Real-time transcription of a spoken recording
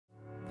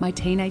My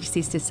teenage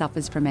sister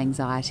suffers from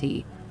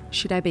anxiety.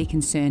 Should I be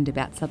concerned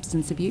about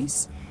substance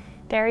abuse?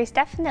 There is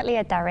definitely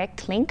a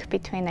direct link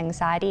between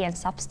anxiety and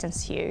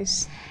substance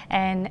use,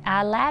 and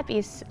our lab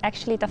is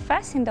actually the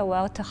first in the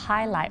world to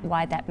highlight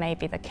why that may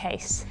be the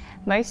case.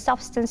 Most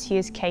substance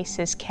use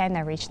cases can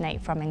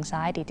originate from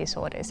anxiety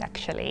disorders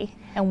actually,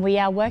 and we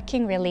are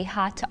working really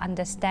hard to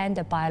understand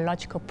the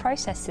biological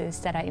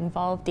processes that are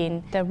involved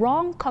in the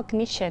wrong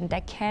cognition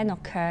that can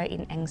occur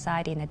in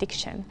anxiety and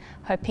addiction,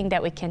 hoping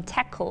that we can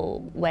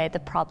tackle where the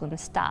problem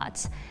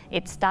starts.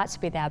 It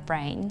starts with our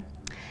brain.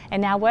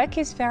 And our work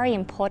is very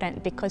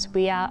important because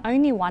we are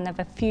only one of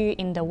a few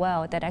in the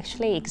world that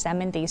actually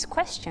examine these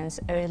questions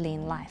early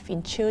in life,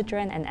 in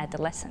children and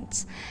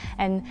adolescents.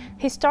 And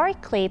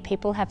historically,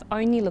 people have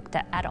only looked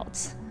at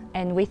adults,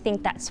 and we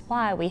think that's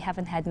why we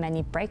haven't had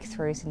many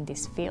breakthroughs in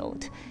this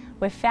field.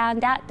 We've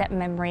found out that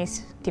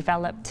memories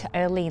developed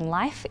early in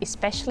life,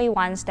 especially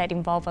ones that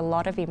involve a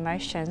lot of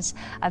emotions,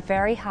 are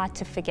very hard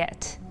to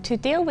forget. To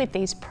deal with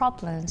these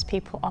problems,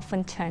 people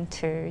often turn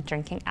to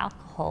drinking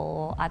alcohol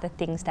or other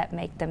things that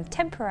make them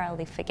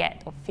temporarily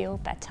forget or feel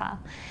better.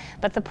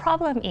 But the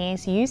problem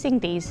is using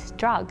these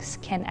drugs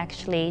can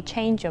actually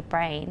change your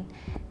brain,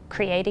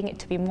 creating it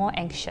to be more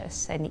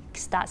anxious, and it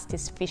starts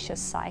this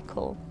vicious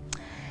cycle.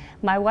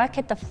 My work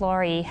at the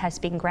Florey has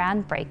been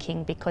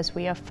groundbreaking because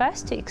we are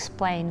first to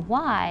explain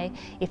why,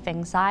 if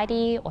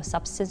anxiety or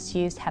substance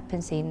use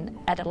happens in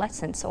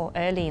adolescence or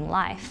early in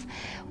life,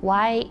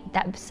 why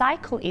that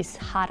cycle is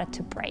harder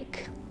to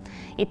break.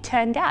 It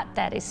turned out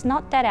that it's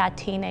not that our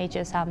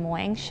teenagers are more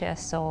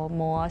anxious or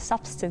more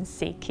substance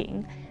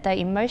seeking. The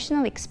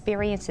emotional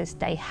experiences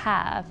they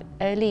have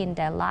early in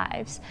their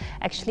lives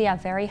actually are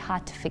very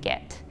hard to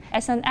forget.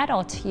 As an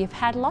adult, you've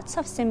had lots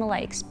of similar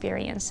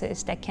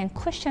experiences that can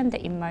cushion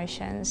the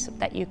emotions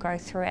that you go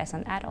through as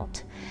an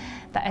adult.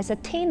 But as a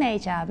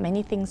teenager,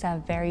 many things are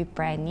very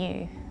brand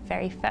new,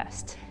 very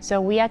first.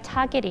 So we are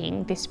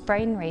targeting this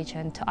brain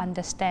region to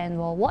understand,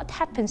 well, what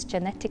happens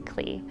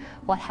genetically?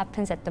 What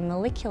happens at the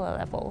molecular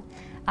level?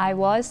 I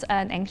was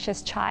an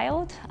anxious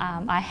child.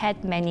 I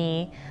had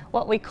many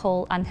what we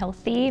call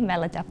unhealthy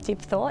maladaptive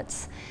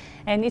thoughts.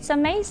 And it's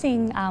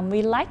amazing,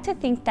 we like to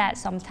think that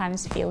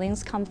sometimes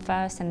feelings come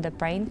first and the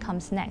brain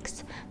comes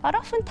next, but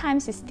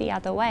oftentimes it's the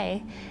other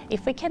way.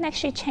 If we can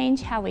actually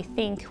change how we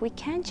think, we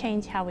can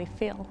change how we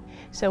feel.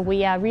 So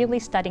we are really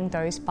studying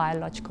those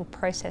biological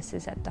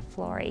processes at the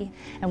Florey,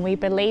 and we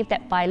believe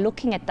that by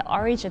looking at the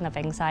origin of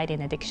anxiety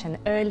and addiction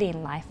early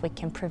in life, we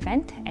can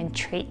prevent and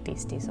treat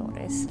these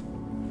disorders.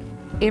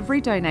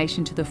 Every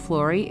donation to the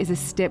Florey is a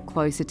step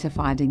closer to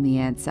finding the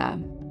answer.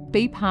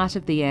 Be part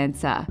of the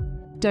answer.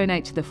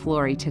 Donate to the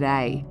Florey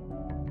today.